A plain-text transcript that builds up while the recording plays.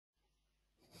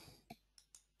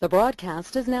The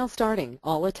broadcast is now starting.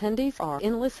 All attendees are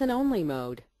in listen-only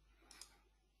mode.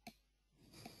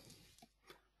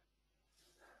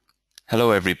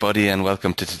 Hello everybody and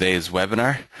welcome to today's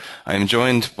webinar. I'm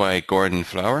joined by Gordon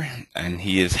Flower and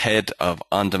he is Head of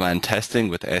On-Demand Testing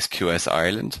with SQS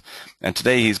Ireland, and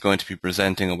today he's going to be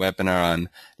presenting a webinar on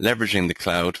leveraging the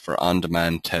cloud for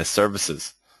on-demand test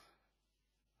services.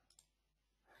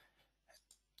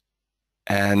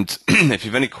 And if you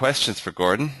have any questions for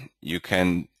Gordon, you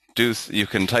can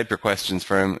type your questions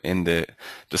for him in the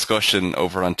discussion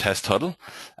over on Test Huddle,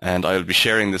 and I'll be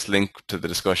sharing this link to the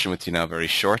discussion with you now very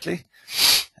shortly.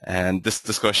 And this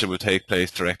discussion will take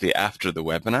place directly after the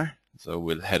webinar, so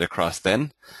we'll head across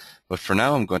then. But for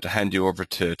now, I'm going to hand you over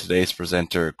to today's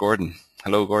presenter, Gordon.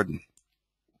 Hello, Gordon.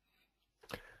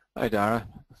 Hi, Dara.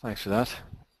 Thanks for that.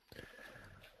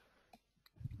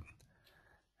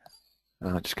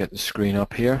 I'll just get the screen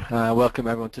up here. Welcome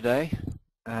everyone today.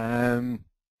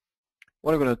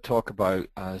 What I'm going to talk about,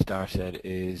 as Dara said,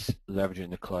 is leveraging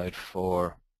the cloud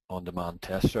for on-demand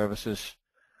test services.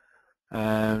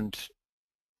 And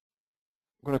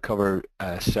I'm going to cover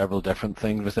several different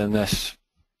things within this,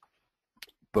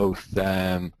 both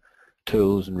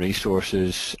tools and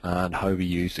resources and how we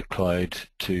use the cloud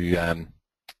to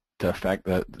affect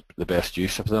the best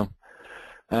use of them.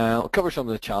 I'll cover some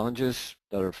of the challenges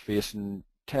that are facing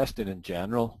testing in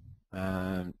general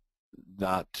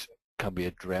that can be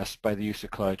addressed by the use of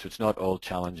cloud. So it's not all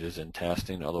challenges in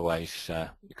testing, otherwise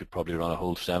you could probably run a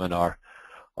whole seminar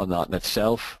on that in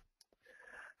itself.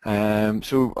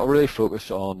 So I'll really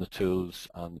focus on the tools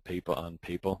and the people.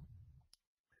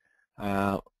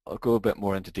 I'll go a bit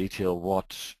more into detail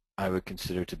what I would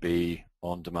consider to be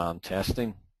on-demand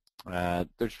testing.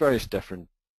 There's various different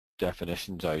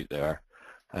definitions out there,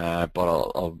 but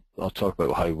I'll talk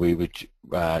about how we would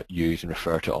use and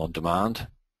refer to on-demand.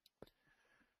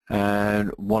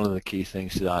 And one of the key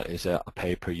things to that is a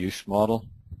pay-per-use model,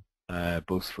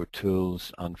 both for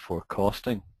tools and for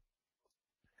costing.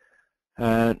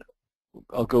 And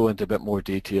I'll go into a bit more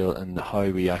detail in how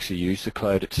we actually use the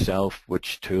cloud itself,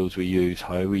 which tools we use,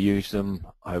 how we use them,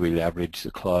 how we leverage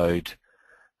the cloud,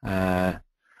 the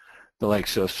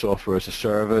likes of software as a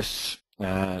service,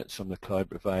 some of the cloud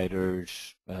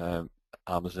providers,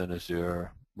 Amazon,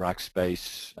 Azure,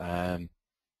 Rackspace,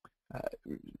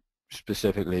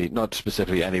 not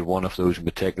specifically any one of those in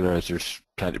particular, as there's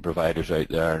plenty of providers out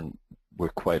there, and we're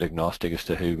quite agnostic as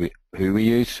to who we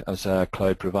use as a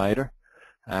cloud provider.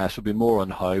 So it'll be more on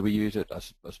how we use it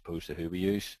as opposed to who we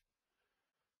use.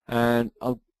 And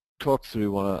I'll talk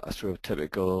through a sort of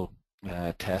typical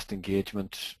test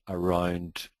engagement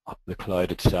around the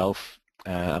cloud itself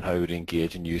and how we'd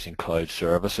engage in using cloud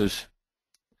services.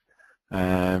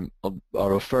 I'll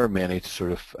refer mainly to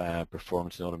sort of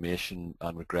performance and automation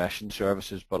and regression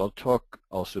services, but I'll talk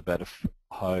also a bit of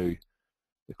how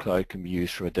the cloud can be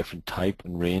used for a different type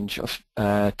and range of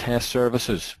test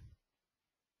services.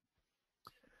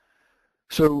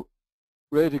 So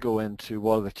ready to go into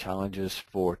what are the challenges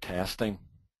for testing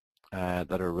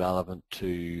that are relevant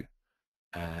to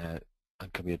and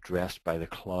can be addressed by the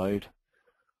cloud.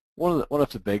 One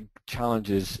of the big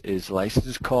challenges is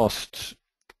license costs.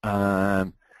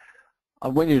 And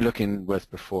when you're looking with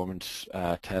performance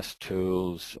test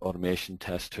tools, automation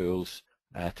test tools,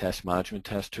 test management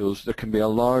test tools, there can be a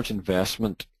large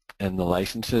investment in the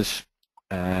licenses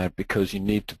because you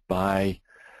need to buy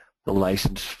the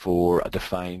license for a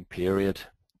defined period.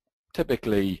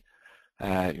 Typically,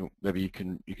 maybe you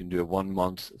can do a 1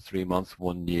 month, 3 month,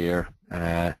 1 year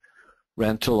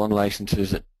rental on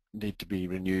licenses that need to be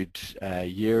renewed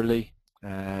yearly.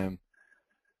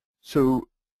 So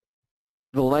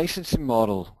the licensing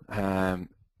model can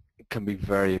be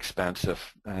very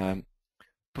expensive.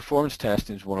 Performance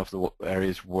testing is one of the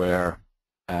areas where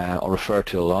I'll refer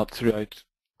to a lot throughout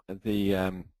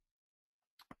the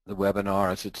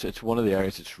webinar, as it's one of the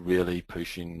areas that's really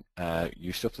pushing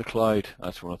use of the cloud.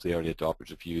 That's one of the early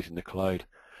adopters of using the cloud.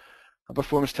 A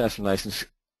performance testing license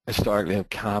historically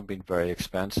can be very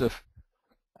expensive,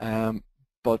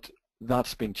 but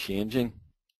that's been changing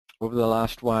over the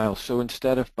last while. So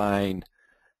instead of buying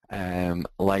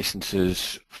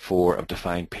licenses for a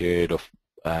defined period of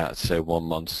say 1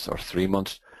 month or 3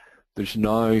 months, there's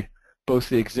now both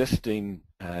the existing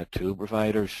tool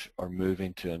providers are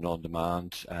moving to an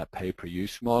on-demand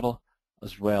pay-per-use model,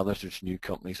 as well as there's new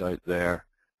companies out there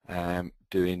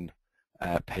doing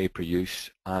pay-per-use,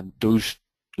 and those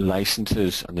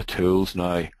licenses and the tools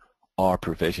now are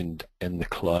provisioned in the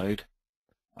cloud.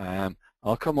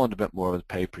 I'll come on a bit more with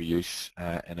pay-per-use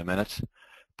in a minute,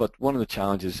 but one of the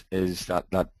challenges is that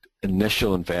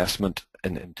initial investment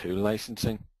in tool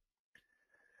licensing.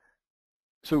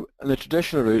 So in the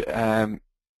traditional route,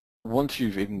 once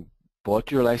you've even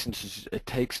bought your licenses, it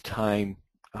takes time.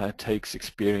 It takes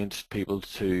experienced people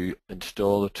to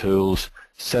install the tools,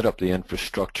 set up the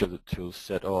infrastructure the tools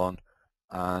sit on,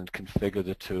 and configure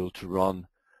the tool to run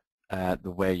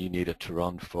the way you need it to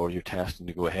run for your testing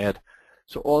to go ahead.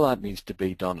 So all that needs to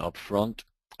be done up front.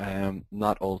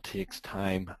 That all takes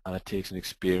time, and it takes an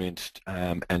experienced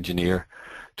engineer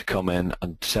to come in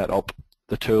and set up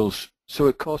the tools. So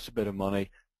it costs a bit of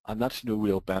money, and that's no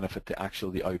real benefit to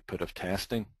actually the output of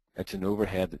testing. It's an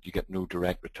overhead that you get no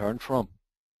direct return from.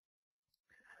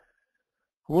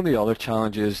 One of the other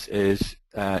challenges is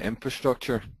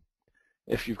infrastructure.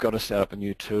 If you've got to set up a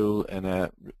new tool in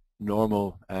a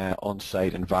normal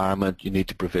on-site environment, you need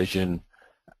to provision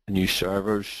new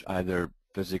servers, either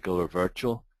physical or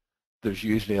virtual. There's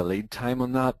usually a lead time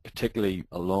on that, particularly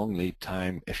a long lead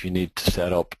time if you need to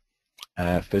set up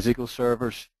physical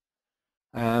servers.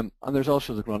 And there's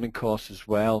also the running costs as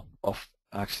well of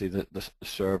actually the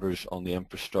servers on the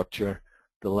infrastructure,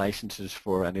 the licenses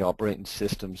for any operating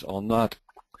systems on that.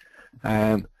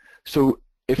 So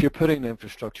if you're putting the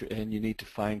infrastructure in, you need to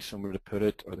find somewhere to put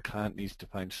it, or the client needs to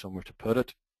find somewhere to put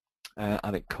it,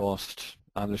 and it costs,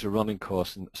 and there's a running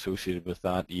cost associated with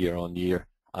that year on year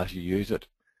as you use it.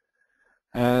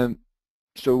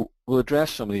 So we'll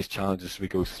address some of these challenges as we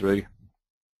go through.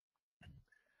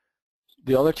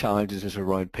 The other challenges is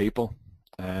around people,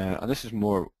 and this is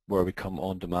more where we come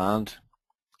on demand.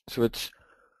 So it's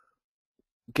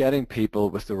getting people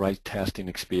with the right testing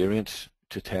experience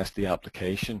to test the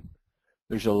application.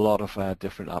 There's a lot of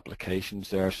different applications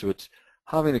there, so it's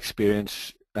having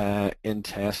experience in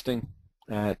testing.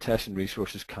 Testing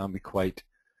resources can be quite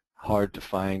hard to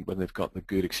find when they've got the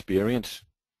good experience.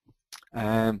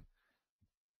 And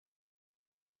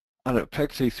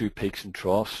particularly through peaks and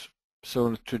troughs.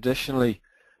 So traditionally,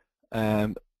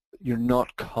 you're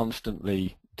not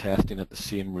constantly testing at the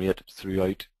same rate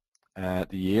throughout the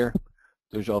year.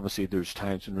 There's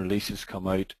times when releases come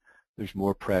out, there's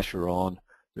more pressure on,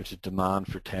 there's a demand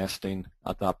for testing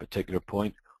at that particular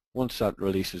point. Once that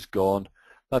release is gone,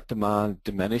 that demand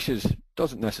diminishes,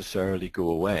 doesn't necessarily go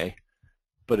away,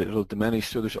 but it'll diminish.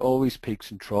 So there's always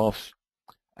peaks and troughs.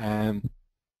 And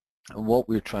what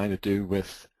we're trying to do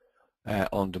with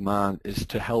on demand is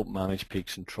to help manage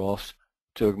peaks and troughs,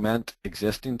 to augment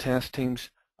existing test teams,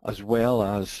 as well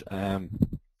as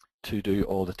to do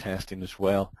all the testing as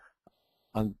well.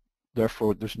 And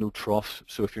therefore there's no troughs,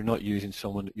 so if you're not using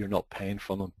someone, you're not paying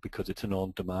for them because it's an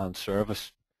on-demand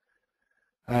service.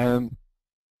 The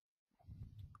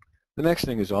next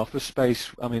thing is office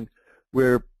space. I mean,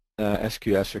 we're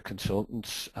SQS are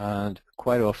consultants, and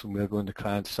quite often we'll go into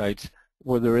client sites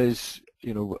where there is,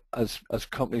 as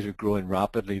companies are growing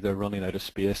rapidly, they're running out of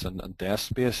space and desk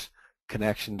space,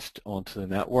 connections onto the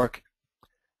network,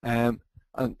 and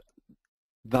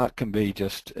that can be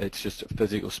it's just a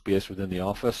physical space within the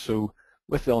office. So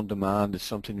with on-demand, it's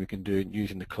something we can do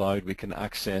using the cloud. We can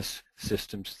access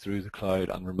systems through the cloud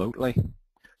and remotely,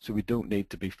 so we don't need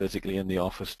to be physically in the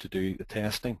office to do the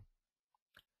testing.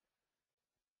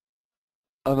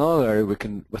 Another area we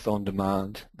can, with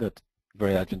on-demand, that's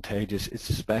very advantageous, is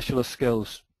the specialist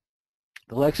skills.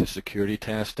 The likes of security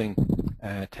testing,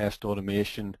 test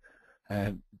automation,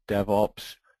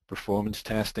 DevOps, performance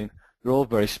testing, they're all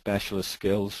very specialist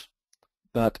skills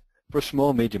that for a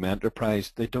small medium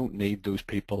enterprise, they don't need those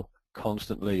people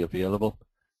constantly available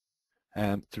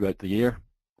throughout the year.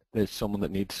 There's someone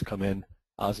that needs to come in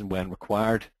as and when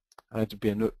required, and it'd be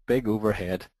a big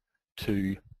overhead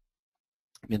to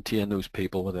maintain those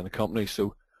people within a company.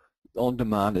 So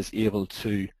on-demand is able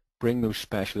to bring those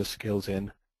specialist skills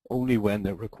in only when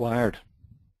they're required.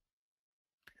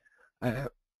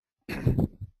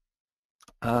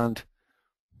 And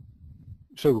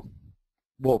so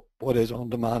what is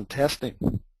on-demand testing?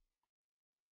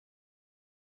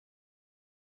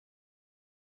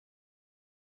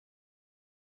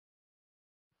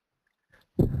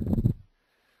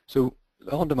 So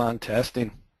on-demand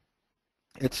testing,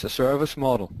 it's a service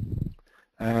model.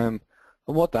 And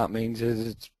what that means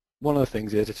is, one of the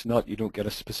things is, it's not, you don't get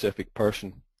a specific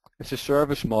person. It's a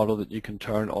service model that you can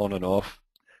turn on and off.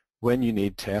 When you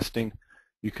need testing,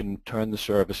 you can turn the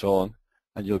service on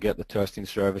and you'll get the testing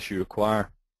service you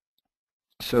require.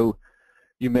 So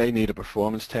you may need a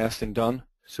performance testing done,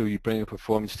 so you bring a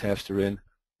performance tester in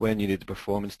when you need the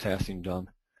performance testing done.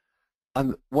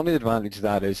 And one of the advantages of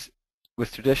that is,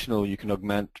 with traditional, you can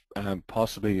augment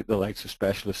possibly the likes of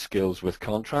specialist skills with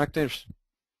contractors.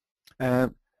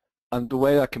 And the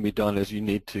way that can be done is, you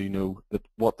need to know that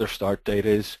what their start date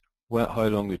is, how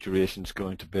long the duration is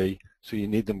going to be. So you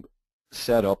need them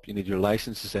set up, you need your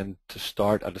licenses in to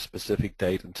start at a specific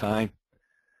date and time.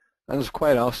 And this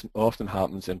quite often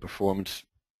happens in performance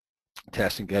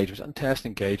test engagements, and test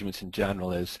engagements in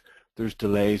general is there's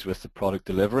delays with the product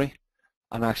delivery,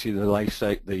 and actually the life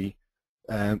cycle, the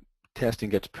testing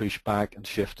gets pushed back and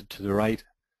shifted to the right.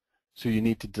 So you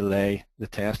need to delay the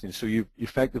testing. So you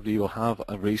effectively will have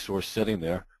a resource sitting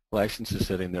there, licenses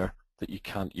sitting there that you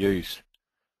can't use.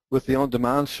 With the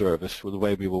on-demand service, well, the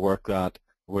way we work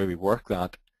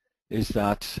that is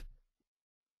that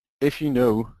if you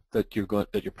know that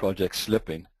that your project's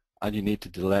slipping and you need to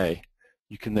delay,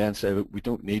 you can then say, we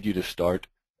don't need you to start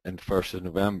in 1st of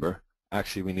November.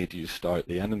 Actually, we need you to start at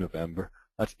the end of November.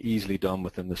 That's easily done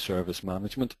within the service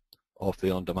management of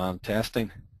the on-demand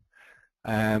testing.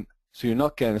 So you're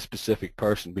not getting a specific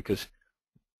person, because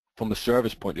from a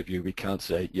service point of view, we can't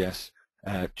say, yes,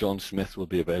 John Smith will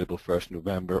be available 1st of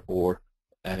November or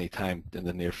any time in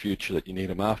the near future that you need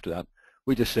him after that.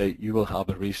 We just say you will have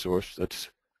a resource that's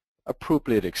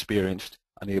appropriate, experienced,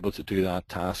 and able to do that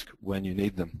task when you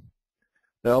need them.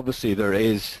 Now, obviously, there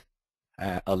is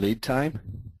a lead time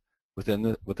within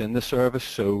the service,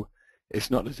 so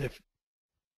it's not as if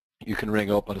you can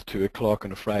ring up at 2 o'clock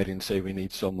on a Friday and say we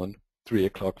need someone 3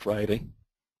 o'clock Friday.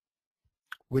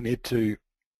 We need to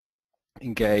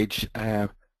engage and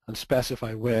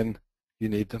specify when you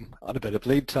need them at a bit of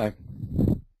lead time.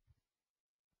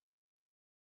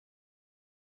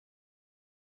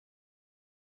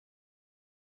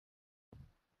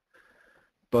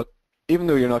 But even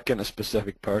though you're not getting a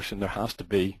specific person, there has to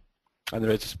be, and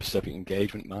there is a specific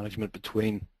engagement management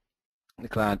between the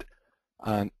client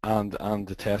and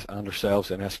the test and ourselves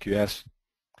in SQS.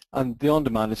 And the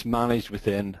on-demand is managed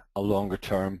within a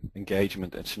longer-term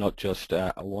engagement. It's not just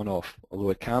a one-off, although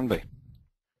it can be.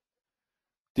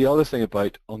 The other thing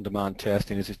about on-demand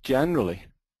testing is that generally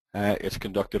it's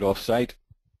conducted off-site,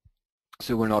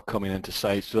 so we're not coming into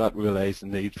site. So that relays the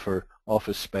need for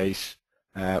office space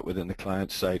within the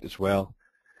client site as well.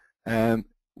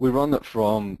 We run it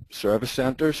from service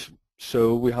centres,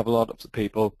 so we have a lot of the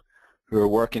people who are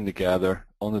working together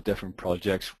on the different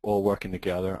projects, all working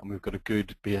together, and we've got a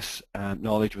good base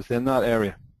knowledge within that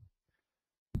area.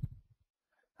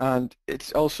 And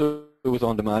it's also, with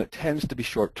on-demand, it tends to be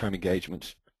short-term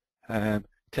engagements.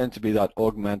 Tend to be that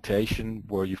augmentation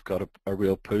where you've got a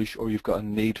real push, or you've got a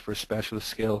need for a specialist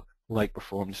skill like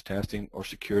performance testing or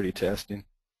security testing.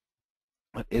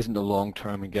 It isn't a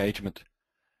long-term engagement.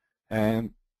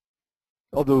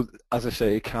 Although, as I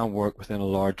say, it can work within a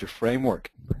larger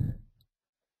framework.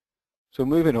 So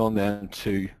moving on then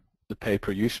to the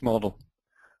pay-per-use model.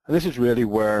 And this is really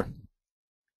where,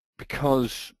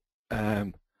 because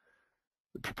the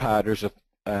proprietors of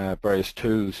various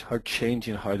tools are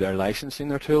changing how they're licensing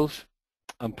their tools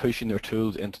and pushing their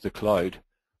tools into the cloud,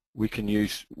 we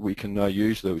can now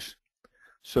use those.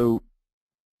 So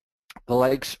the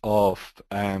likes of,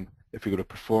 if you go to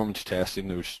performance testing,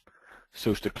 there's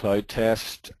Sosta Cloud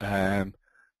Test,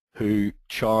 who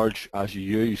charge as you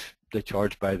use. They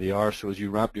charge by the hour, so as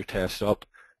you ramp your tests up,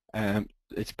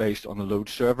 it's based on a load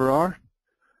server hour.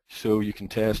 So you can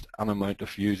test an amount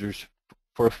of users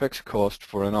for a fixed cost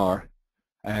for an hour.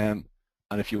 And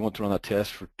if you want to run that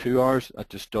test for 2 hours, that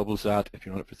just doubles that. If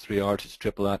you run it for 3 hours, it's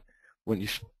triple that. When you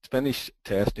finish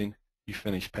testing, you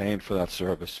finish paying for that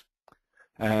service.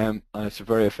 And it's a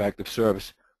very effective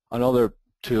service. And other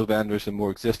tool vendors, the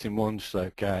more existing ones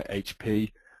like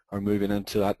HP, are moving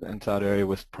into that area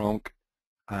with Pronk,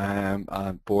 and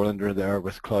Borlander there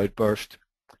with Cloudburst.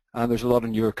 And there's a lot of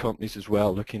newer companies as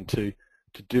well looking to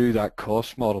do that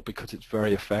cost model, because it's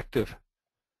very effective.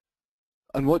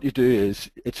 And what you do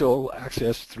is, it's all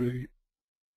accessed through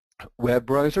web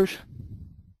browsers,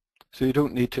 so you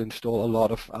don't need to install a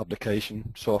lot of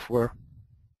application software.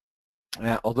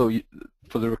 Although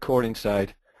for the recording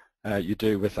side, you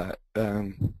do with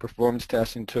performance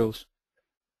testing tools.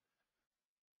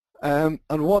 And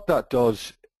what that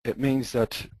does, it means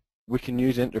that we can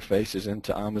use interfaces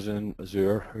into Amazon,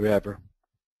 Azure, whoever,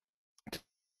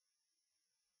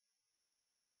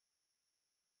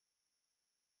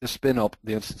 to spin up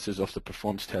the instances of the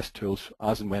performance test tools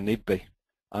as and when need be,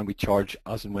 and we charge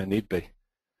as and when need be.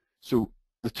 So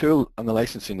the tool and the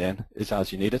licensing then is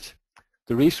as you need it.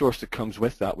 The resource that comes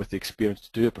with that, with the experience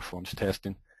to do a performance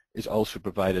testing, is also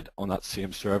provided on that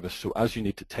same service. So as you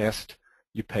need to test,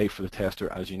 you pay for the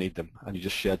tester as you need them, and you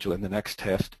just schedule in the next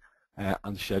test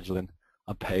and schedule in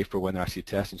and pay for when they're actually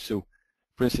testing. So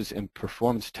for instance, in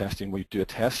performance testing, we do a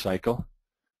test cycle,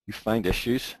 you find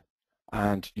issues,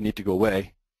 and you need to go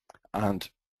away and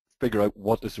figure out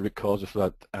what is the root cause of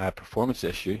that performance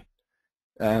issue.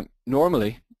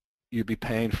 Normally, you'd be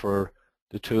paying for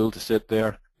the tool to sit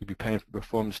there, You'd be paying for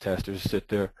performance testers to sit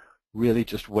there really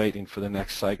just waiting for the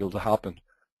next cycle to happen,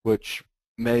 which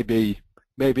may be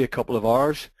a couple of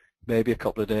hours, maybe a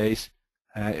couple of days,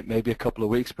 it may be a couple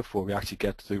of weeks before we actually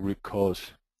get to the root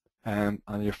cause. And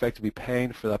you're effectively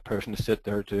paying for that person to sit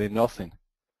there doing nothing.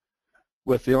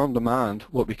 With the on-demand,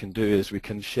 what we can do is we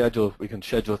can schedule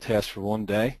a test for one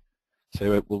day.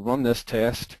 So we'll run this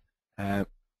test,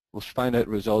 we'll find out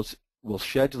results, we'll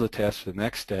schedule the test for the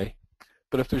next day.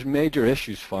 But if there's major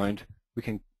issues found,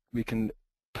 we can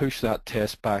push that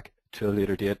test back to a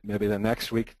later date, maybe the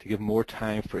next week, to give more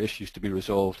time for issues to be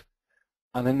resolved.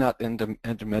 And in that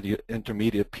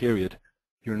intermediate period,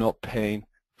 you're not paying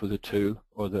for the tool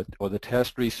or the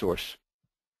test resource.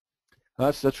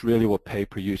 That's really what pay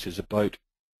per use is about.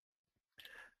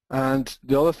 And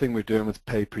the other thing we're doing with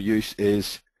pay per use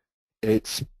is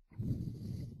it's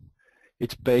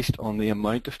based on the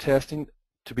amount of testing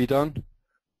to be done,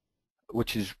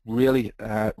 which is really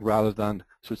so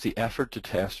it's the effort to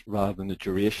test rather than the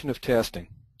duration of testing.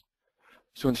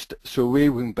 So we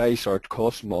can base our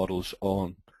cost models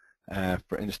on,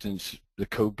 for instance, the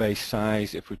code base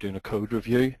size if we're doing a code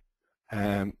review,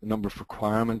 number of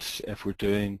requirements if we're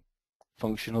doing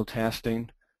functional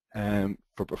testing,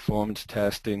 for performance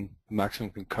testing, maximum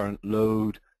concurrent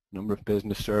load, number of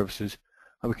business services,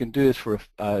 and we can do this for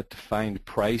a defined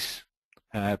price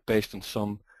based on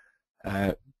some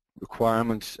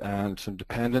requirements and some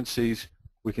dependencies.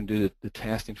 We can do the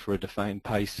testing for a defined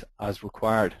price as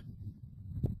required.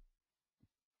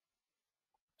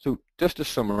 So just to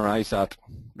summarize that,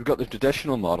 we've got the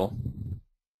traditional model,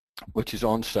 which is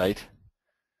on-site.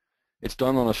 It's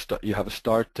done on you have a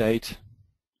start date,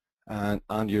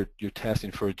 and you're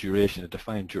testing for a duration, a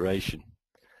defined duration.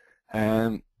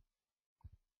 While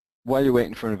you're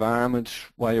waiting for environments,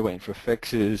 while you're waiting for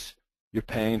fixes, you're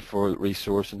paying for the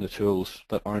resource and the tools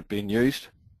that aren't being used,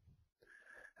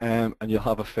 and you'll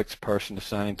have a fixed person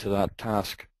assigned to that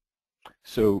task.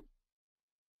 So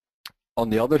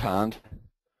on the other hand,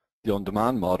 the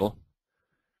on-demand model,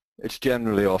 it's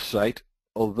generally off-site,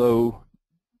 although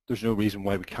there's no reason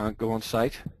why we can't go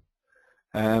on-site.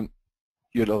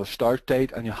 You'll have a start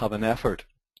date and you'll have an effort.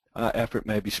 And that effort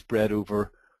may be spread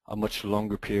over a much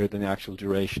longer period than the actual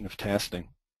duration of testing,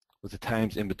 with the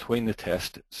times in between the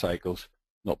test cycles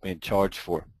not being charged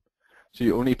for. So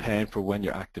you're only paying for when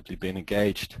you're actively being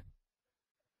engaged.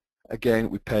 Again,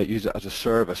 we use it as a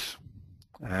service.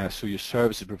 So your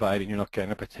service is providing, you're not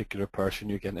getting a particular person,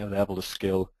 you're getting a level of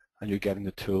skill, and you're getting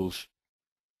the tools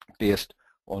based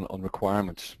on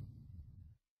requirements.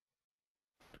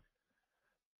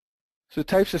 So the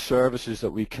types of services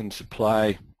that we can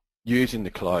supply using the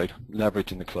cloud,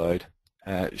 leveraging the cloud,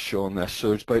 shown this. So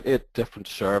there's about 8 different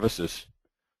services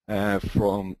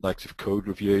from likes of code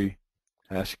review,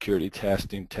 security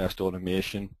testing, test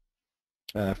automation,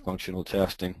 functional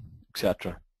testing,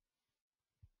 etc.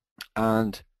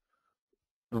 And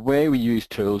the way we use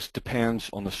tools depends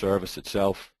on the service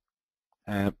itself,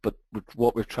 but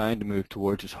what we're trying to move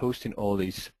towards is hosting all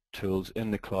these tools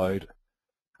in the cloud,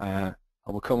 and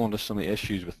we'll come on to some of the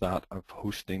issues with that of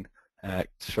hosting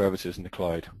services in the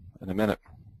cloud in a minute.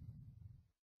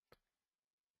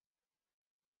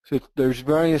 So there's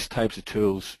various types of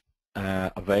tools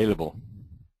available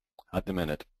at the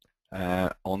minute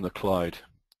on the cloud.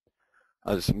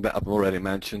 As I've already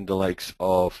mentioned, the likes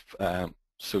of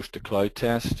source to cloud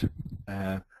test,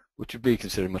 which would be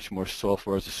considered much more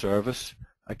software as a service,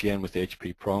 again with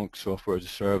HP Prompt, software as a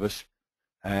service,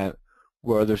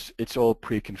 where it's all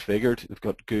pre-configured. They've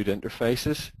got good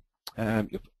interfaces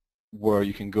where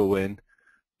you can go in,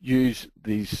 use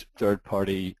these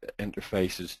third-party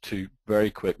interfaces to very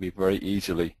quickly, very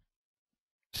easily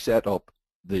set up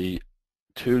the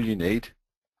tool you need,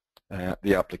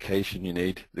 the application you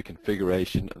need, the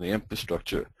configuration, and the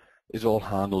infrastructure is all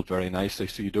handled very nicely,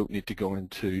 so you don't need to go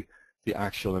into the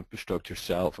actual infrastructure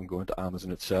itself and go into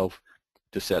Amazon itself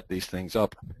to set these things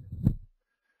up. And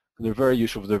they're very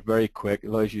useful, they're very quick, it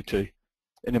allows you to,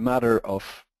 in a matter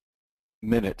of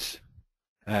minutes,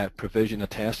 provision a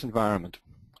test environment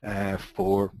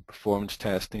for performance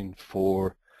testing,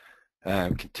 for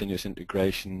continuous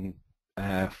integration,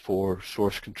 for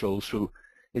source control. So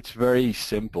it's very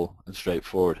simple and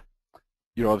straightforward.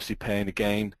 You're obviously paying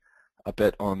again a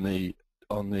bit on the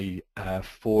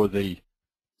for the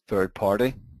third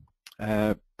party,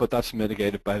 but that's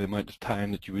mitigated by the amount of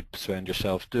time that you would spend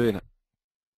yourself doing it.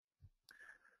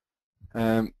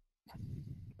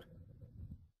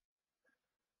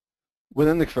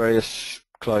 Within the various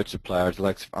cloud suppliers,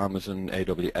 like Amazon,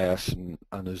 AWS,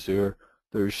 and Azure,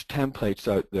 there's templates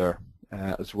out there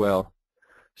as well.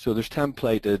 So there's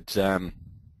templated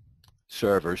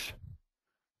servers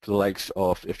for the likes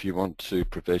of if you want to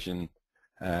provision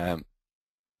a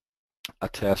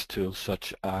test tool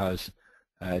such as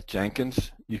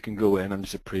Jenkins, you can go in and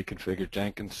there's a pre-configured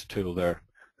Jenkins tool there.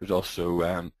 There's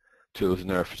also tools in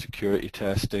there for security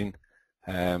testing,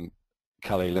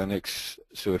 Kali Linux,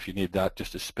 so if you need that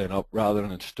just to spin up rather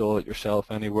than install it yourself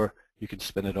anywhere, you can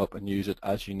spin it up and use it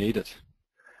as you need it.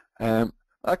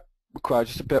 That requires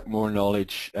just a bit more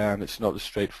knowledge. It's not as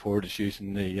straightforward as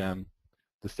using the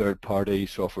third-party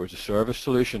software as a service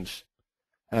solutions,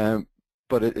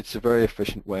 but it's a very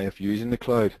efficient way of using the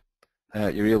cloud.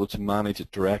 You're able to manage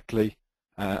it directly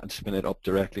and spin it up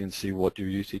directly and see what your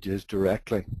usage is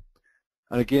directly.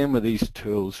 And again, with these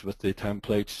tools, with the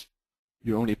templates,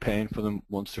 you're only paying for them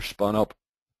once they're spun up.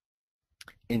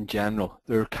 In general,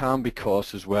 there can be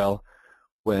costs as well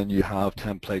when you have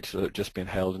templates that are just being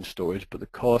held in storage, but the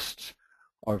costs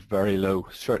are very low,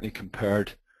 certainly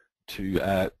compared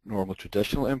to normal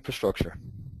traditional infrastructure.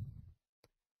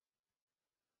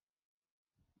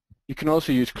 You can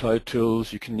also use cloud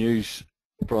tools. You can use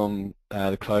from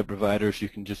the cloud providers. You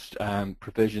can just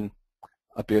provision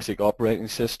a basic operating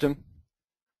system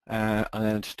and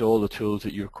then install the tools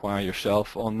that you require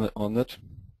yourself on it,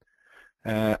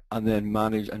 and then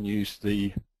manage and use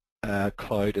the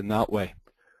cloud in that way.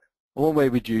 One way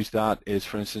we'd use that is,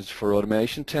 for instance, for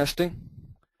automation testing.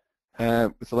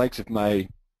 With the likes of my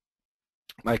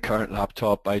current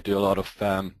laptop, I do a lot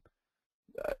of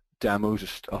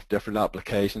demos of different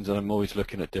applications, and I'm always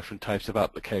looking at different types of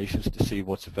applications to see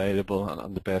what's available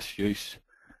and the best use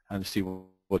and see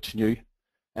what's new.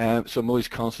 So I'm always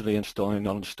constantly installing and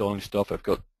uninstalling stuff. I've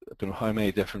got I don't know how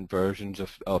many different versions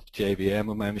of JVM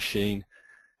on my machine,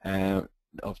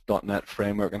 of .NET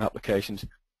framework and applications.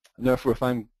 And therefore, if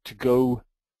I'm to go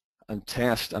and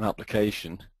test an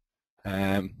application,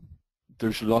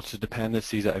 there's lots of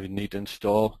dependencies that I would need to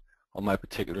install on my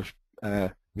particular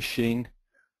machine,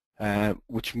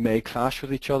 which may clash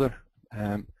with each other.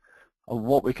 And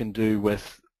what we can do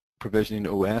with provisioning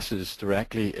OSs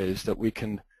directly is that we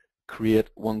can create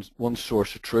one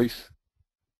source of truth.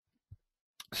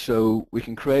 So we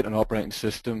can create an operating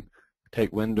system,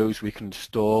 take Windows, we can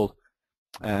install,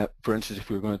 for instance, if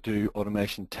we were going to do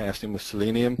automation testing with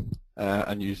Selenium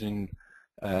and using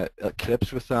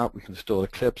Eclipse with that, we can install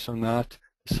Eclipse on that,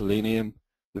 Selenium,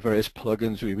 the various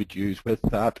plugins we would use with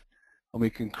that, and we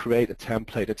can create a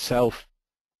template itself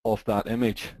of that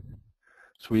image.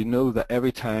 So we know that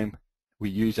every time we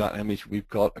use that image, we've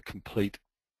got a complete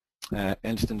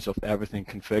instance of everything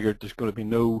configured. There's going to be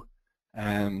no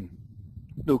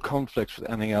conflicts with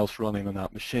anything else running on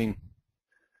that machine.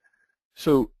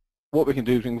 So what we can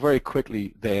do is we can very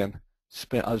quickly then,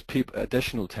 as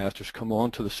additional testers come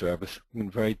onto the service, we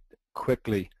can very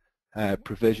quickly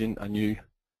provision a new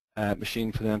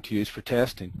machine for them to use for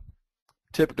testing.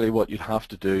 Typically what you'd have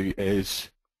to do is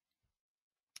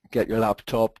get your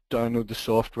laptop, download the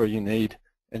software you need,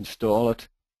 install it.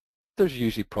 There's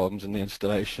usually problems in the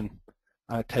installation.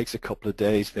 It takes a couple of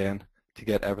days then to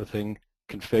get everything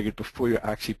configured before you're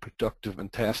actually productive in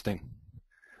testing.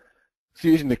 So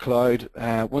using the cloud,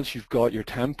 once you've got your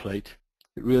template,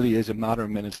 it really is a matter of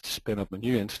minutes to spin up a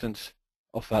new instance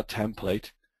of that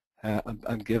template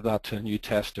and give that to a new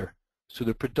tester. So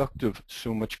they're productive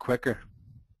so much quicker.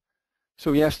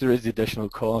 So yes, there is the additional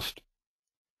cost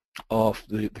of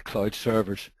the cloud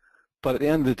servers, but at the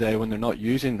end of the day, when they're not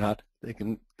using that, they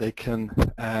can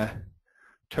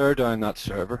tear down that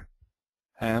server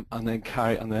and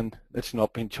then it's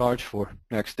not being charged for.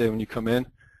 Next day when you come in,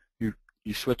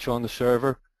 you switch on the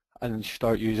server and then you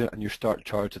start using it and you start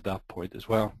charged at that point as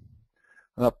well.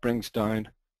 And that brings down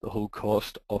the whole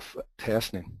cost of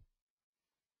testing.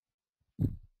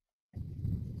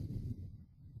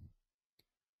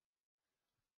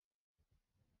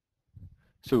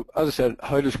 So as I said,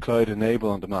 how does cloud enable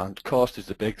on demand? Cost is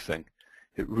the big thing.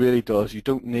 It really does. You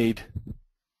don't need,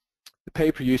 the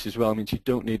pay per use as well means you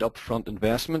don't need upfront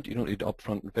investment. You don't need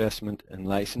upfront investment in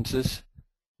licenses.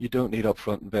 You don't need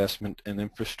upfront investment in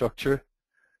infrastructure.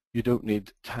 You don't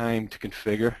need time to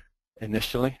configure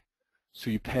initially. So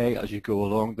you pay as you go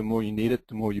along. The more you need it,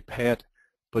 the more you pay it,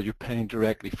 but you're paying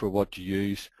directly for what you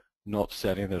use, not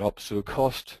setting it up. So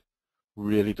cost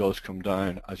really does come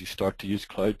down as you start to use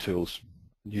cloud tools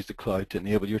and use the cloud to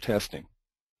enable your testing.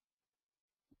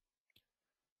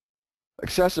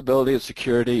 Accessibility and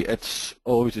security, it's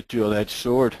always a dual-edged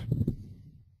sword.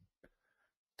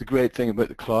 The great thing about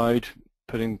the cloud,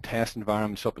 putting test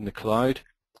environments up in the cloud,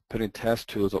 putting test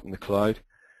tools up in the cloud,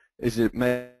 is it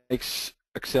makes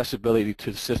accessibility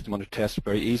to the system under test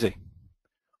very easy,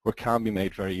 or can be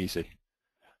made very easy.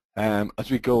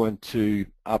 As we go into,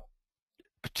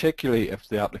 particularly if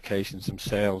the applications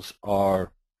themselves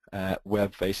are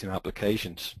web-facing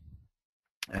applications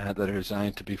that are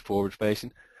designed to be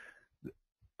forward-facing.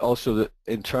 Also, the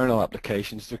internal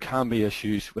applications, there can be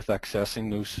issues with accessing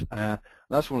those.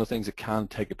 That's one of the things that can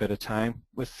take a bit of time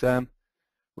with a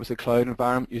cloud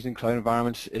environment. Using cloud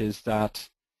environments is that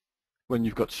when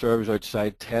you've got servers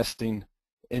outside testing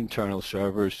internal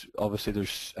servers, obviously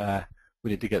there's we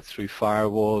need to get through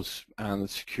firewalls and the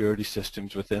security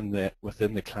systems within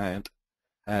the client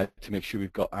to make sure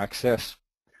we've got access.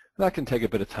 That can take a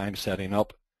bit of time setting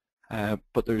up,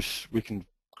 but we can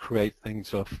create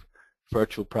things of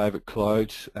virtual private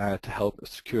clouds to help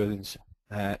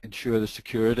ensure the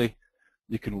security.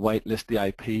 You can whitelist the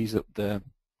IPs that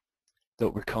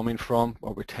we're coming from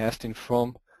or we're testing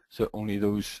from, so only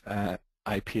those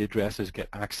IP addresses get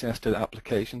access to the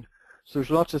application. So there's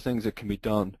lots of things that can be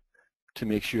done to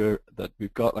make sure that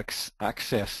we've got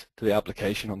access to the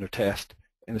application under test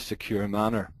in a secure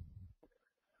manner.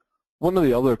 One of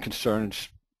the other concerns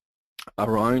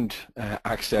around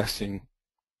accessing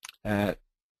the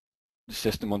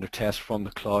system under test from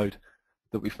the cloud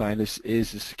that we find is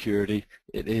the security.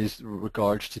 It is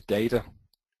regards to data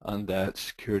and the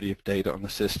security of data on the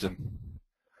system.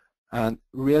 And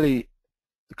really,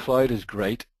 the cloud is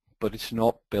great, but it's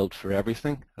not built for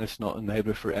everything, and it's not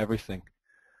enabled for everything.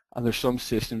 And there's some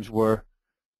systems where,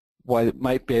 while it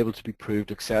might be able to be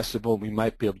proved accessible, we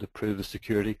might be able to prove the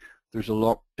security,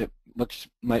 it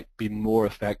might be more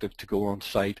effective to go on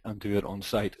site and do it on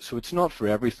site. So it's not for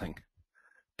everything,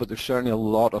 but there's certainly a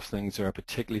lot of things that are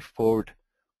particularly forward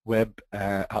web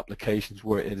applications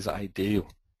where it is ideal.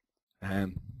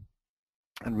 And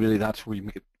really that's where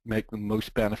you make the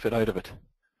most benefit out of it.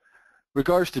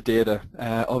 Regards to data,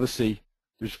 obviously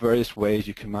there's various ways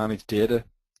you can manage data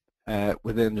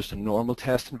within just a normal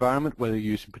test environment, whether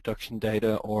you're using production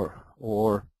data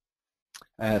or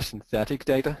synthetic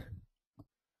data.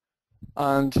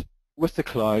 And with the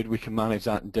cloud, we can manage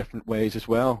that in different ways as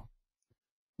well.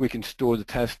 We can store the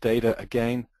test data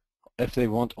again, if they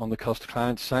want, on the customer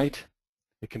client site.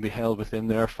 It can be held within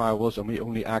their firewalls, and we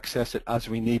only access it as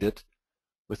we need it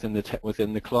within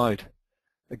the cloud.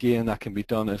 Again, that can be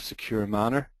done in a secure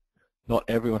manner. Not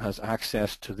everyone has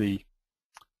access to the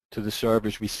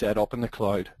servers we set up in the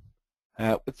cloud.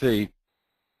 With the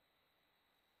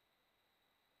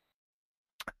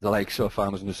likes of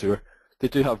Amazon Azure, they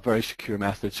do have very secure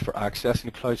methods for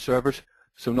accessing cloud servers,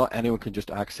 so not anyone can just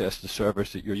access the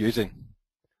servers that you're using.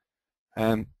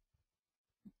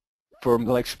 For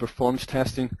the likes of performance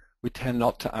testing, we tend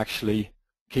not to actually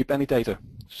keep any data.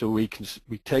 So we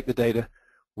take the data,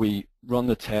 we run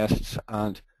the tests,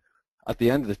 and at the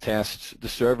end of the tests, the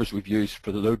servers we've used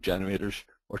for the load generators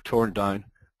are torn down,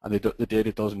 and the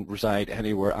data doesn't reside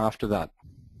anywhere after that.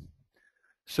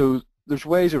 So there's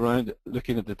ways around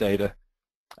looking at the data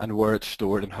and where it's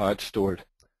stored and how it's stored.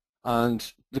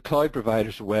 And the cloud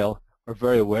providers as well are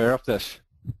very aware of this.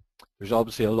 There's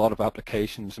obviously a lot of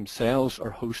applications themselves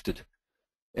are hosted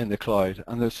in the cloud,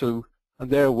 and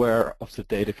they're aware of the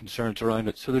data concerns around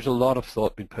it. So there's a lot of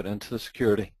thought being put into the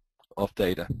security of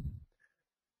data.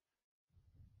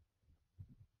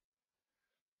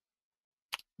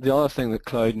 The other thing that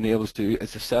cloud enables to do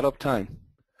is the setup time.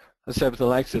 As I said, with the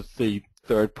likes of the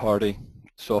third-party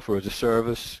software as a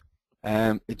service,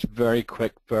 it's very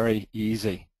quick, very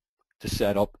easy to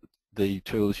set up the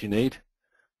tools you need.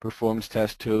 Performance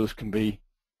test tools we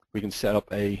can set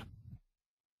up a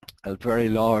very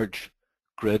large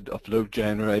grid of load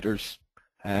generators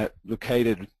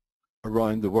located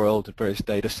around the world at various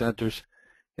data centers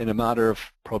in a matter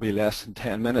of probably less than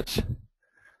 10 minutes.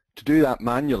 To do that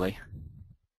manually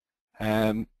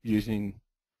using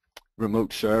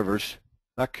remote servers,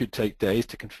 that could take days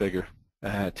to configure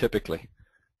typically.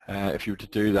 If you were to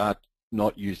do that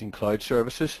not using cloud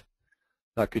services,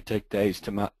 that could take days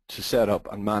to set up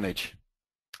and manage.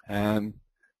 And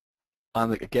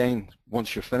again,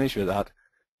 once you're finished with that,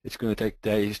 it's going to take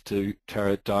days to tear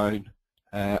it down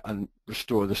and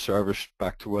restore the servers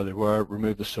back to where they were,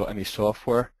 remove any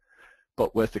software.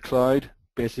 But with the cloud,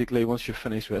 basically once you're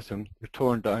finished with them, they're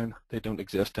torn down, they don't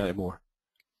exist anymore.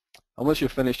 And once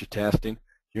you've finished your testing,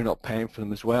 you're not paying for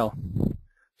them as well.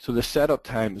 So the setup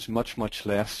time is much, much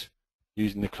less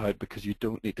using the cloud because you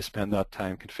don't need to spend that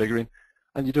time configuring,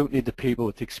 and you don't need the people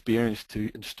with the experience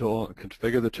to install and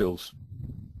configure the tools.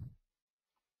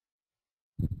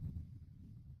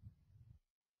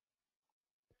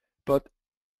 But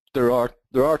there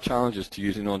are challenges to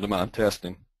using on-demand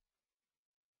testing,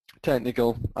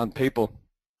 technical and people.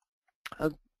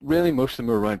 And really most of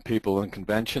them are around people and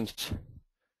conventions.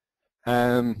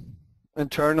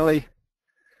 Internally,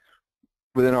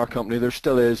 within our company, there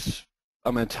still is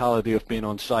a mentality of being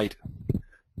on site.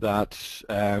 that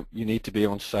you need to be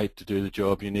on site to do the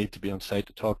job. You need to be on site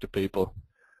to talk to people.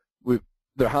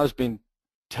 There has been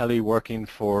teleworking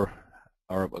for,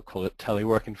 or we'll call it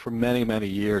teleworking, for many, many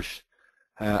years,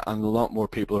 and a lot more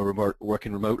people are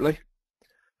working remotely.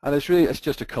 And it's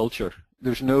just a culture.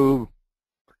 There's no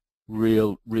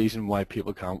real reason why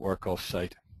people can't work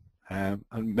off-site. In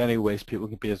many ways, people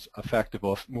can be as effective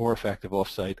more effective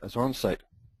off-site as on-site.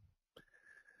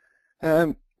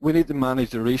 We need to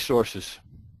manage the resources.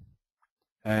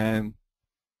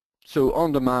 So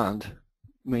on demand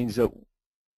means that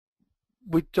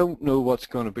we don't know what's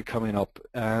going to be coming up.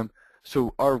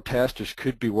 So our testers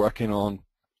could be working on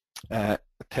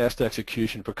test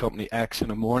execution for company X in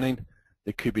the morning.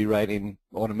 They could be writing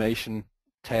automation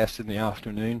tests in the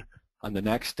afternoon, and the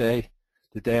next day,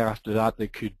 the day after that, they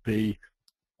could be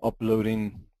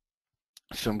uploading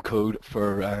some code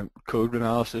for code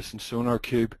analysis in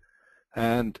SonarQube.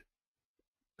 And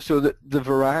so the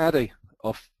variety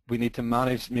of, we need to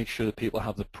make sure that people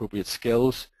have the appropriate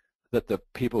skills, that the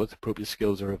people with appropriate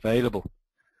skills are available.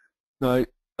 Now,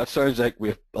 that sounds like we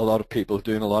have a lot of people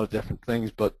doing a lot of different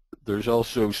things, but there's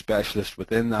also specialists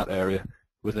within that area,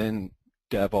 within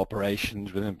dev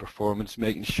operations, within performance,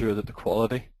 making sure that the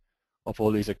quality of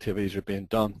all these activities are being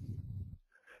done.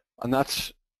 And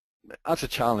that's a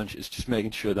challenge. It's just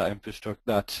making sure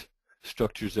that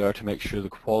structure's there to make sure the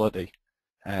quality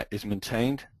is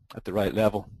maintained at the right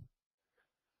level.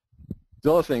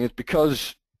 The other thing is,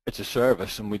 because it's a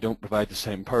service and we don't provide the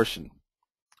same person,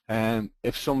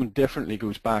 if someone different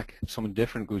goes back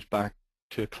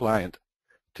to a client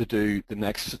to do the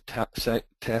next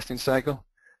testing cycle,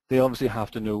 they obviously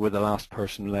have to know where the last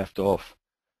person left off.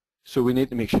 So we need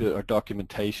to make sure that our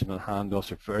documentation and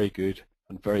handoffs are very good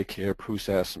and very clear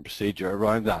process and procedure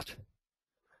around that.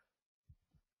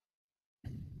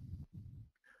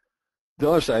 The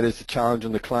other side is the challenge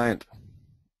on the client.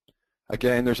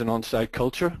 Again, there's an on-site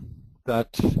culture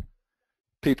that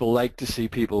people like to see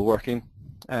people working,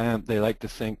 and they like to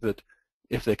think that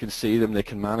if they can see them, they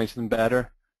can manage them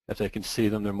better. If they can see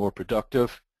them, they're more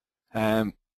productive.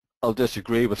 I'll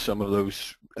disagree with some of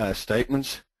those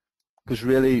statements, because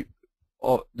really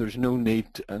there's no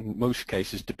need in most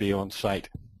cases to be on site.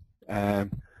 There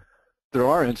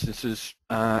are instances,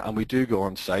 and we do go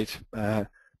on site,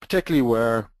 particularly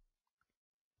where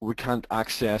we can't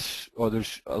access, or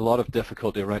there's a lot of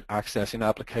difficulty around accessing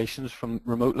applications from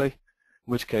remotely, in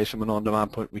which case from an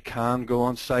on-demand point we can go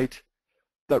on site.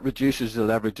 That reduces the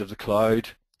leverage of the cloud,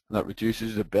 and that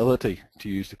reduces the ability to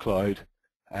use the cloud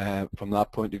from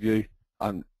that point of view,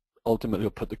 and ultimately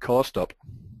will put the cost up.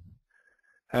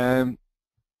 One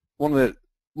of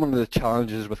the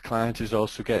challenges with clients is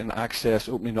also getting access,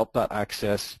 opening up that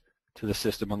access to the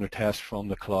system under test from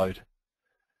the cloud.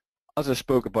 As I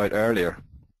spoke about earlier,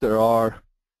 there are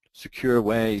secure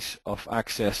ways of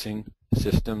accessing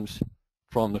systems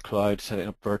from the cloud, setting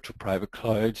up virtual private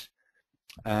clouds.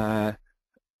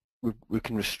 We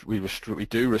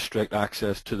do restrict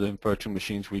access to the virtual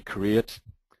machines we create.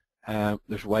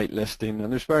 There's whitelisting,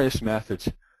 and there's various methods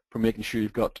for making sure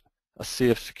you've got a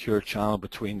safe, secure channel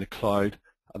between the cloud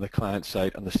and the client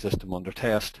side and the system under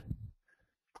test.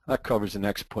 That covers the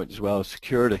next point as well, as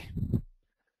security.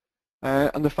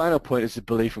 And the final point is the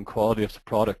belief in quality of the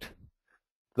product,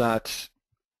 that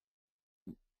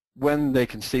when they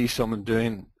can see someone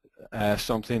doing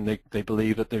something, they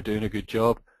believe that they're doing a good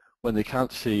job. When they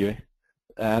can't see you,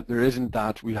 there isn't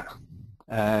that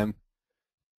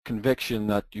conviction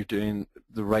that you're doing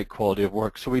the right quality of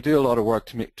work. So we do a lot of work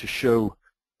to show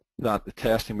that the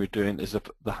testing we're doing is of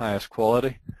the highest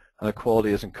quality, and the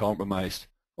quality isn't compromised.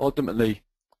 Ultimately,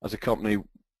 as a company,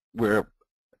 we're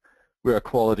a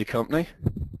quality company,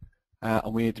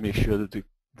 and we need to make sure that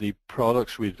the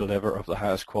products we deliver are of the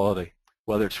highest quality,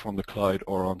 whether it's from the cloud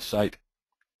or on site.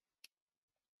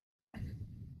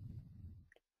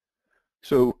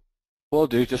 So what I'll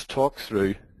do is just talk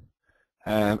through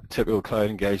typical cloud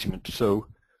engagement. So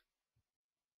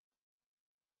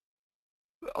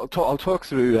I'll talk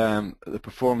through the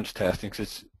performance testing,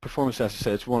 because performance testing, as I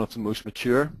said, it's one of the most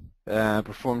mature.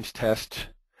 Performance test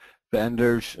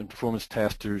vendors and performance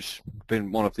testers have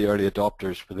been one of the early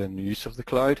adopters within the use of the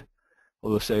cloud,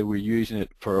 although say we're using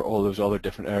it for all those other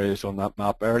different areas on that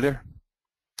map earlier.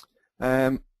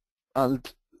 And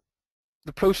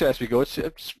the process we go,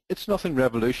 it's nothing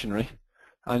revolutionary,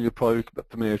 and you're probably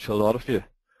familiar to a lot of you.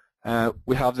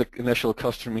 We have the initial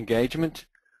customer engagement,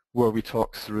 where we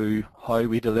talk through how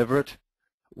we deliver it,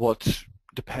 what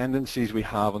dependencies we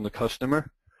have on the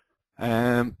customer,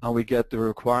 and we get the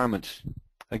requirements.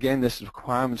 Again, this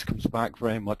requirements comes back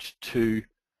very much to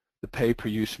the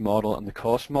pay-per-use model and the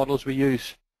cost models we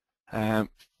use.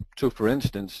 So for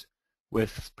instance,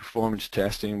 with performance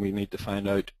testing, we need to find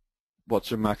out what's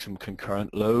their maximum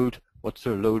concurrent load, what's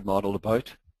their load model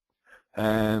about,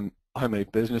 how many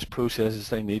business processes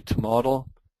they need to model,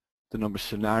 the number of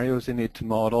scenarios they need to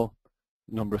model,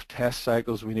 the number of test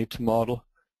cycles we need to model,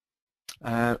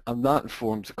 and that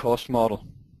informs the cost model.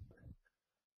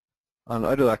 And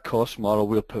out of that cost model,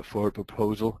 we'll put forward a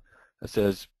proposal that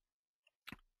says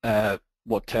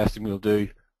what testing we'll do,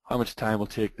 how much time we'll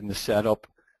take in the setup,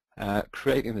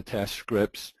 creating the test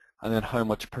scripts, and then how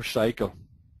much per cycle.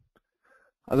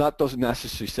 And that doesn't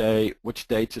necessarily say which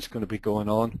dates it's going to be going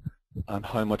on and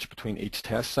how much between each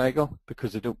test cycle,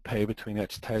 because they don't pay between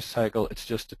each test cycle. It's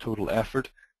just the total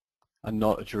effort and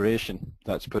not a duration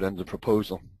that's put into the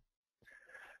proposal.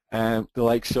 The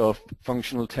likes of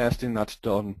functional testing that's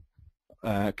done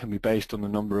can be based on the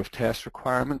number of test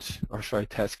requirements, or sorry,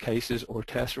 test cases or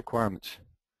test requirements.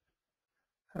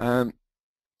 So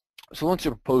once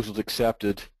your proposal is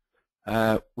accepted,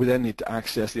 we then need to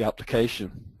access the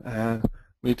application.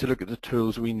 We need to look at the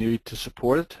tools we need to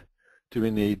support it, do we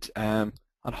need, and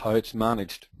how it's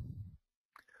managed.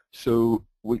 So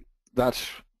that's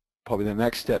probably the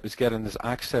next step, is getting this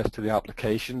access to the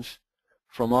applications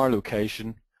from our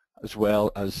location, as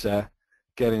well as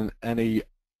getting any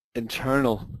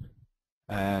internal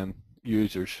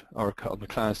users or on the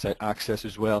client side access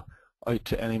as well out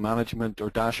to any management or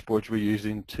dashboards we're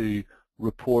using to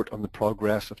report on the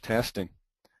progress of testing,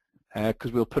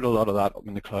 because we'll put a lot of that up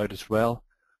in the cloud as well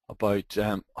about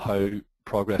how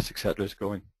progress, etc. is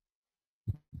going.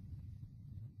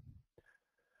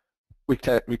 We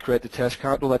create the test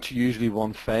collateral. That's usually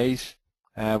one phase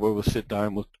where we'll sit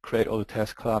down, we'll create all the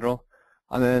test collateral,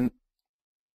 and then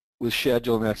we'll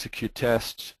schedule and execute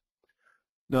tests.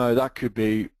 Now that could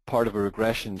be part of a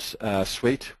regressions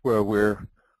suite where we're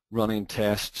running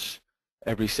tests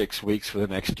every 6 weeks for the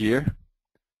next year.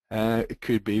 It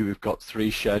could be we've got 3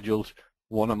 scheduled,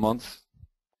 1 a month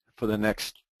for the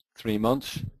next 3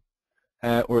 months,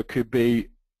 or it could be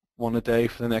 1 a day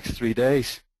for the next 3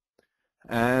 days.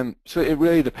 So it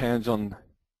really depends on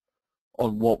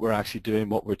what we're actually doing,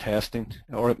 what we're testing,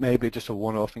 or it may be just a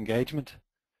one-off engagement.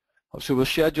 So we'll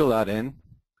schedule that in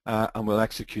and we'll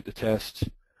execute the tests.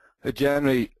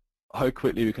 Generally, how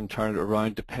quickly we can turn it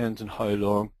around depends on how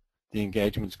long the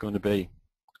engagement is going to be.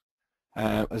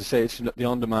 As I say, the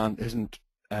on-demand isn't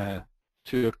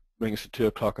ring us at 2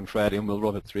 o'clock on Friday and we'll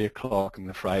run at 3 o'clock on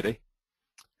the Friday.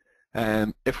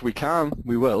 If we can,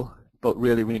 we will, but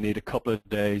really we need a couple of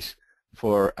days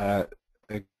for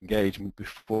engagement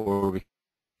before we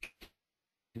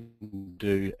can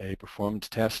do a performance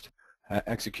test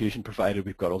execution, provided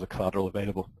we've got all the collateral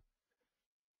available.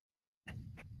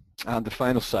 And the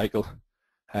final cycle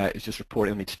is just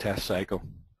reporting on each test cycle,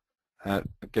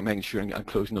 making sure and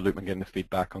closing the loop and getting the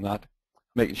feedback on that,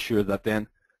 making sure that then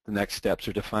the next steps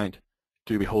are defined.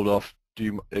 Do we hold off?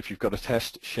 If you've got a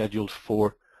test scheduled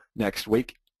for next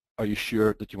week, are you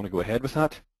sure that you want to go ahead with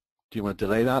that? Do you want to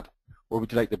delay that? Or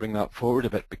would you like to bring that forward a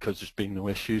bit because there's been no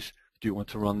issues? Do you want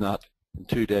to run that in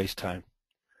 2 days' time?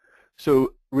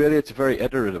 So really it's a very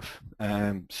iterative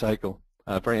cycle,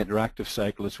 a very interactive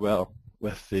cycle as well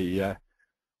with the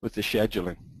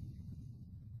scheduling.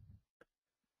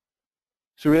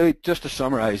 So really just to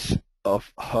summarize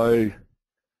of how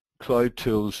cloud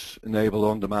tools enable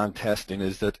on-demand testing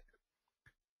is that,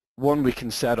 one, we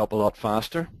can set up a lot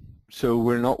faster, so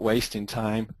we're not wasting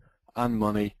time and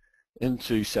money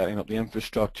into setting up the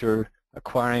infrastructure,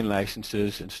 acquiring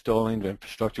licenses, installing the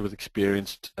infrastructure with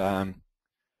experienced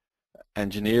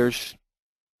engineers.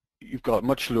 You've got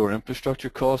much lower infrastructure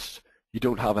costs. You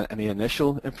don't have any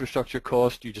initial infrastructure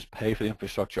cost. You just pay for the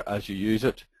infrastructure as you use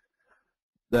it.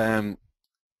 Then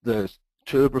the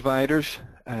tool providers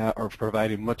are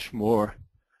providing much more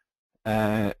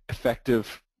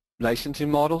effective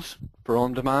licensing models for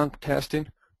on-demand testing,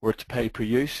 where it's pay per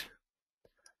use.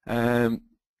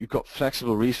 You've got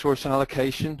flexible resource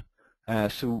allocation,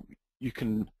 so you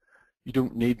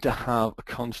don't need to have a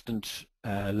constant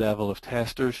level of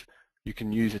testers. You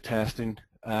can use the testing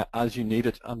as you need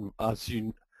it and as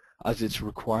it's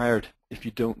required. If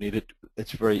you don't need it,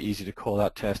 it's very easy to call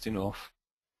that testing off.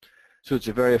 So it's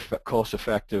a very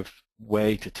cost-effective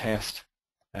way to test.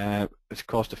 It's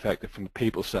cost-effective from the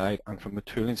people side and from the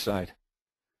tooling side.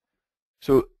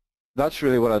 So that's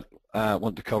really what I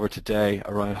want to cover today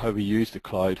around how we use the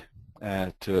cloud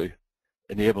to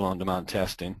enable on-demand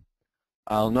testing.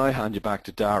 I'll now hand you back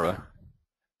to Dara,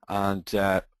 and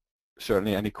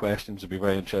certainly any questions I'd be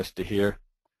very interested to hear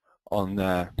on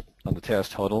the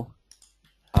test huddle,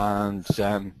 and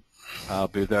I'll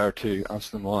be there to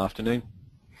answer them all afternoon.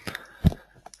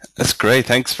 That's great.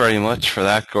 Thanks very much for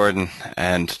that, Gordon.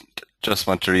 And just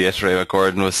want to reiterate what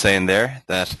Gordon was saying there,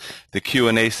 that the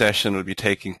Q&A session will be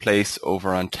taking place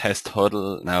over on Test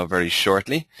Huddle now very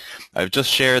shortly. I've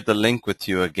just shared the link with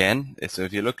you again. So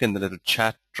if you look in the little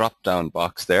chat drop-down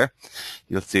box there,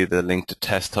 you'll see the link to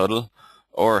Test Huddle,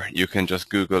 or you can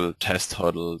just Google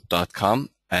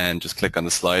testhuddle.com and just click on the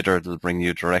slider. It'll bring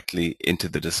you directly into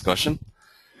the discussion.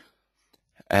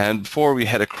 And before we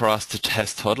head across to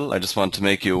Test Huddle, I just want to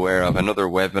make you aware of another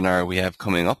webinar we have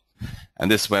coming up. And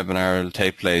this webinar will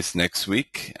take place next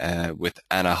week with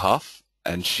Anna Hoff,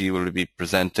 and she will be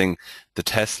presenting the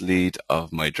test lead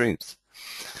of my dreams.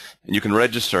 And you can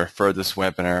register for this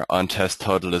webinar on Test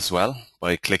Huddle as well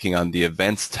by clicking on the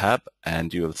Events tab,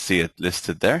 and you'll see it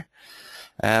listed there.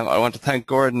 I want to thank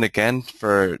Gordon again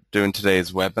for doing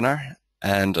today's webinar,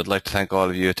 and I'd like to thank all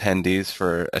of you attendees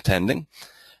for attending.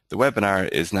 The webinar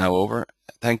is now over.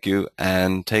 Thank you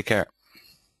and take care.